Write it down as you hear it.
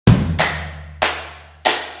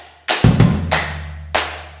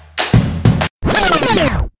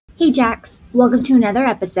Hey Jax, welcome to another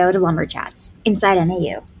episode of Lumber Chats inside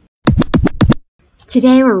NAU.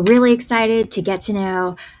 Today we're really excited to get to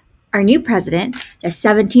know our new president, the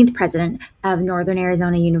 17th president of Northern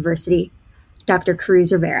Arizona University, Dr.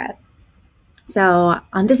 Cruz Rivera. So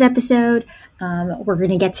on this episode, we're going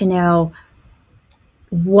to get to know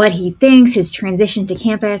what he thinks, his transition to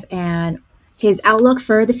campus, and his outlook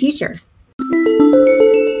for the future.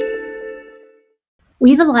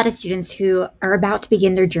 We have a lot of students who are about to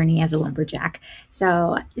begin their journey as a lumberjack,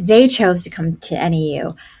 so they chose to come to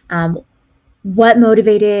NAU. What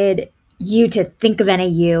motivated you to think of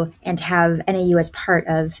NAU and to have NAU as part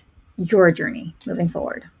of your journey moving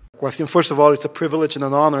forward? Question. First of all, it's a privilege and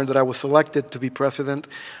an honor that I was selected to be president.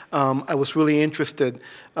 I was really interested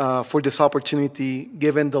for this opportunity,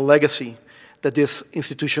 given the legacy that this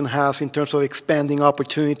institution has in terms of expanding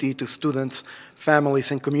opportunity to students,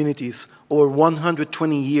 families, and communities over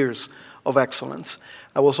 120 years of excellence.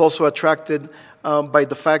 I was also attracted by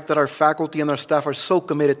the fact that our faculty and our staff are so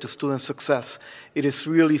committed to student success. It is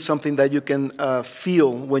really something that you can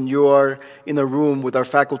feel when you are in a room with our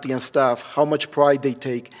faculty and staff, how much pride they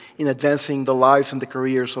take in advancing the lives and the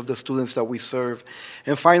careers of the students that we serve.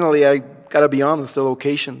 And finally, I gotta be honest, the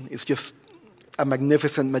location is just a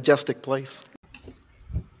magnificent, majestic place.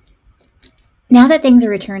 Now that things are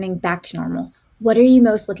returning back to normal, what are you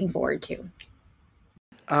most looking forward to?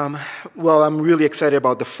 Well, I'm really excited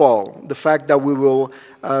about the fall. The fact that we will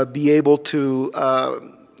be able to,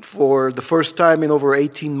 for the first time in over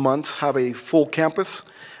 18 months, have a full campus.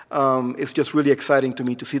 It's just really exciting to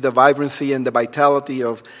me to see the vibrancy and the vitality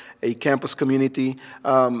of a campus community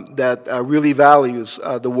that really values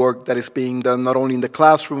the work that is being done, not only in the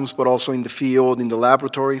classrooms, but also in the field, in the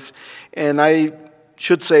laboratories. And I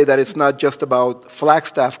should say that it's not just about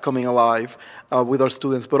Flagstaff coming alive with our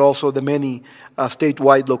students, but also the many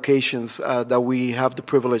statewide locations that we have the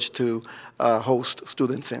privilege to host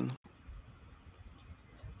students in.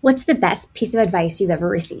 What's the best piece of advice you've ever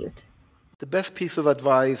received? The best piece of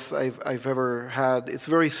advice I've ever had, it's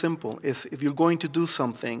very simple, is if you're going to do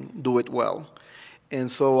something, do it well. And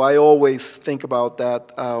so I always think about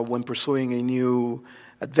that when pursuing a new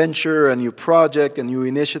adventure, a new project, a new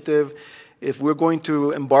initiative. If we're going to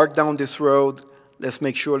embark down this road, let's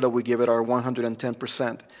make sure that we give it our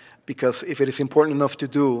 110%, because if it is important enough to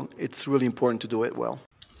do, it's really important to do it well.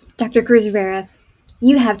 Dr. Cruz Rivera,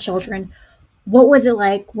 you have children. What was it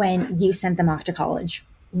like when you sent them off to college?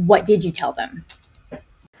 What did you tell them?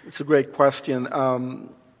 It's a great question.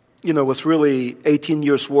 It was really 18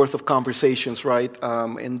 years worth of conversations, right?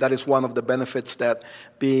 And that is one of the benefits that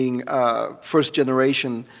being first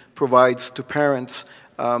generation provides to parents.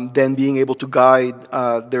 Then being able to guide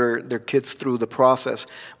their kids through the process.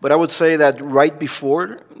 But I would say that right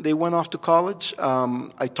before they went off to college,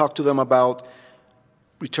 I talked to them about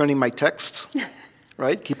returning my texts,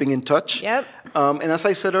 right? Keeping in touch. Yep. And as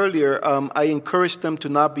I said earlier, I encouraged them to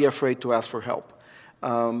not be afraid to ask for help.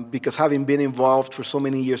 Because having been involved for so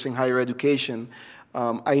many years in higher education,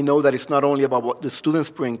 I know that it's not only about what the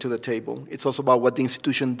students bring to the table, it's also about what the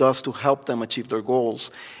institution does to help them achieve their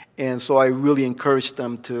goals. And so I really encouraged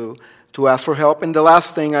them to ask for help. And the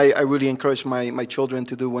last thing I really encouraged my children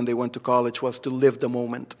to do when they went to college was to live the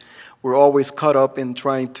moment. We're always caught up in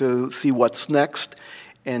trying to see what's next.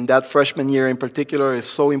 And that freshman year in particular is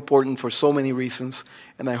so important for so many reasons.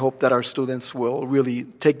 And I hope that our students will really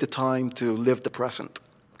take the time to live the present.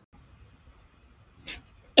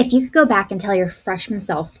 If you could go back and tell your freshman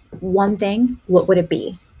self one thing, what would it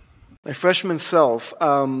be? My freshman self,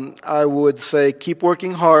 I would say keep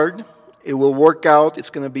working hard. It will work out. It's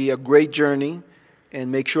going to be a great journey.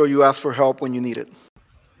 And make sure you ask for help when you need it.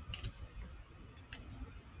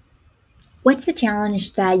 What's the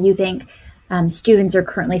challenge that you think students are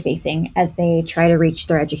currently facing as they try to reach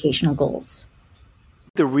their educational goals?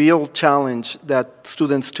 The real challenge that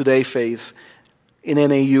students today face in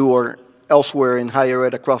NAU or elsewhere in higher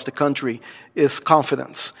ed across the country is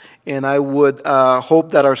confidence. And I would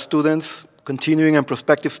hope that our students, continuing and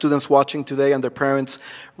prospective students watching today and their parents,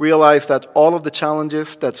 realize that all of the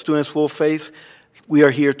challenges that students will face, we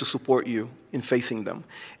are here to support you in facing them.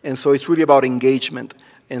 And so it's really about engagement.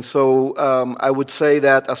 And so I would say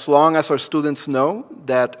that as long as our students know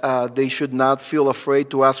that they should not feel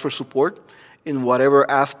afraid to ask for support in whatever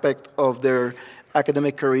aspect of their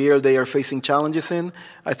academic career they are facing challenges in,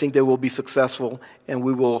 I think they will be successful, and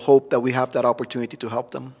we will hope that we have that opportunity to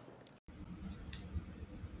help them.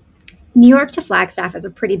 New York to Flagstaff is a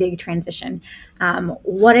pretty big transition.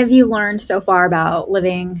 What have you learned so far about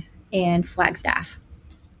living in Flagstaff?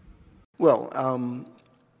 Well,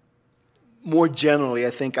 more generally, I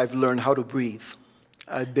think I've learned how to breathe.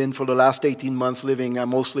 I've been for the last 18 months living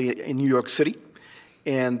mostly in New York City.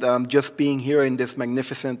 And just being here in this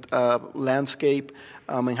magnificent landscape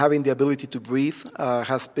and having the ability to breathe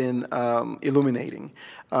has been illuminating.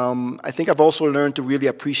 I think I've also learned to really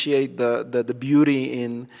appreciate the beauty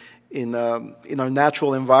in our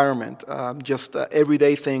natural environment. Just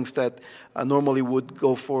everyday things that normally would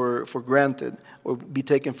go for granted or be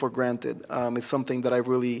taken for granted is something that I've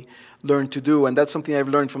really learned to do. And that's something I've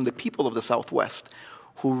learned from the people of the Southwest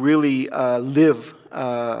who really live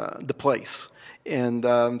the place. And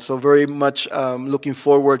so very much looking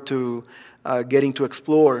forward to getting to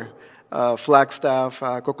explore Flagstaff,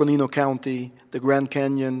 Coconino County, the Grand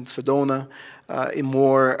Canyon, Sedona in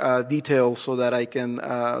more detail so that I can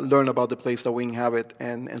learn about the place that we inhabit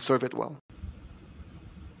and serve it well.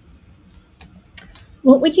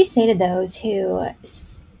 What would you say to those who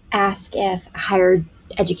ask if a higher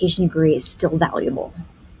education degree is still valuable?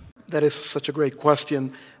 That is such a great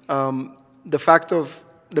question. The fact of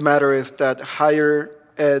the matter is that higher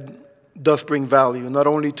ed does bring value, not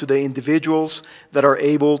only to the individuals that are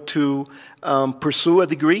able to pursue a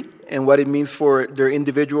degree and what it means for their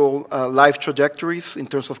individual life trajectories in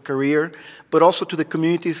terms of career, but also to the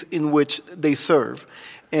communities in which they serve.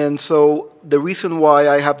 And so the reason why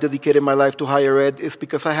I have dedicated my life to higher ed is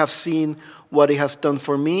because I have seen what it has done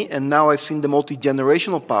for me, and now I've seen the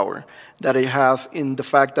multi-generational power that it has in the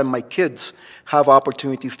fact that my kids have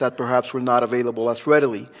opportunities that perhaps were not available as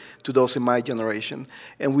readily to those in my generation.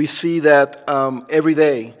 And we see that every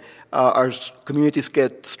day our communities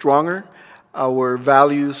get stronger, our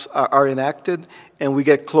values are enacted, and we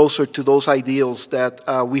get closer to those ideals that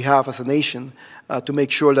we have as a nation to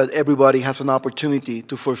make sure that everybody has an opportunity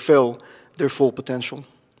to fulfill their full potential.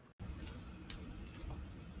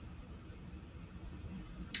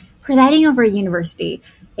 Presiding over a university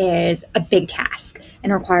is a big task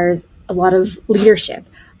and requires a lot of leadership.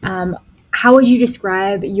 How would you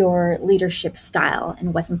describe your leadership style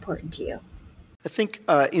and what's important to you? I think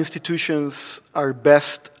institutions are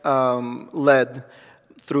best led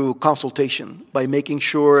through consultation, by making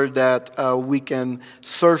sure that we can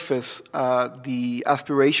surface the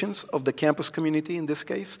aspirations of the campus community in this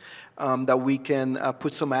case, that we can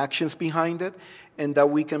put some actions behind it, and that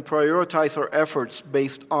we can prioritize our efforts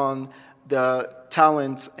based on the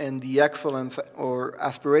talent and the excellence or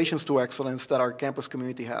aspirations to excellence that our campus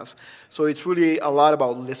community has. So it's really a lot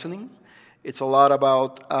about listening. It's a lot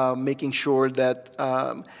about making sure that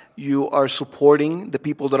you are supporting the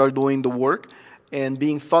people that are doing the work and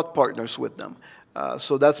being thought partners with them.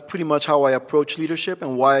 So that's pretty much how I approach leadership,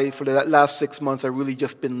 and why for the last 6 months I've really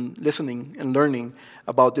just been listening and learning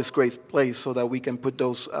about this great place so that we can put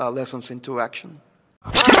those lessons into action.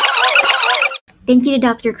 Thank you to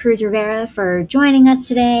Dr. Cruz Rivera for joining us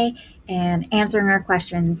today and answering our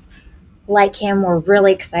questions. Like him, we're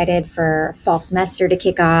really excited for fall semester to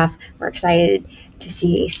kick off. We're excited to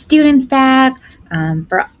see students back,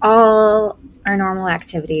 for all our normal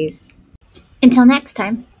activities. Until next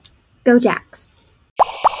time, go Jacks!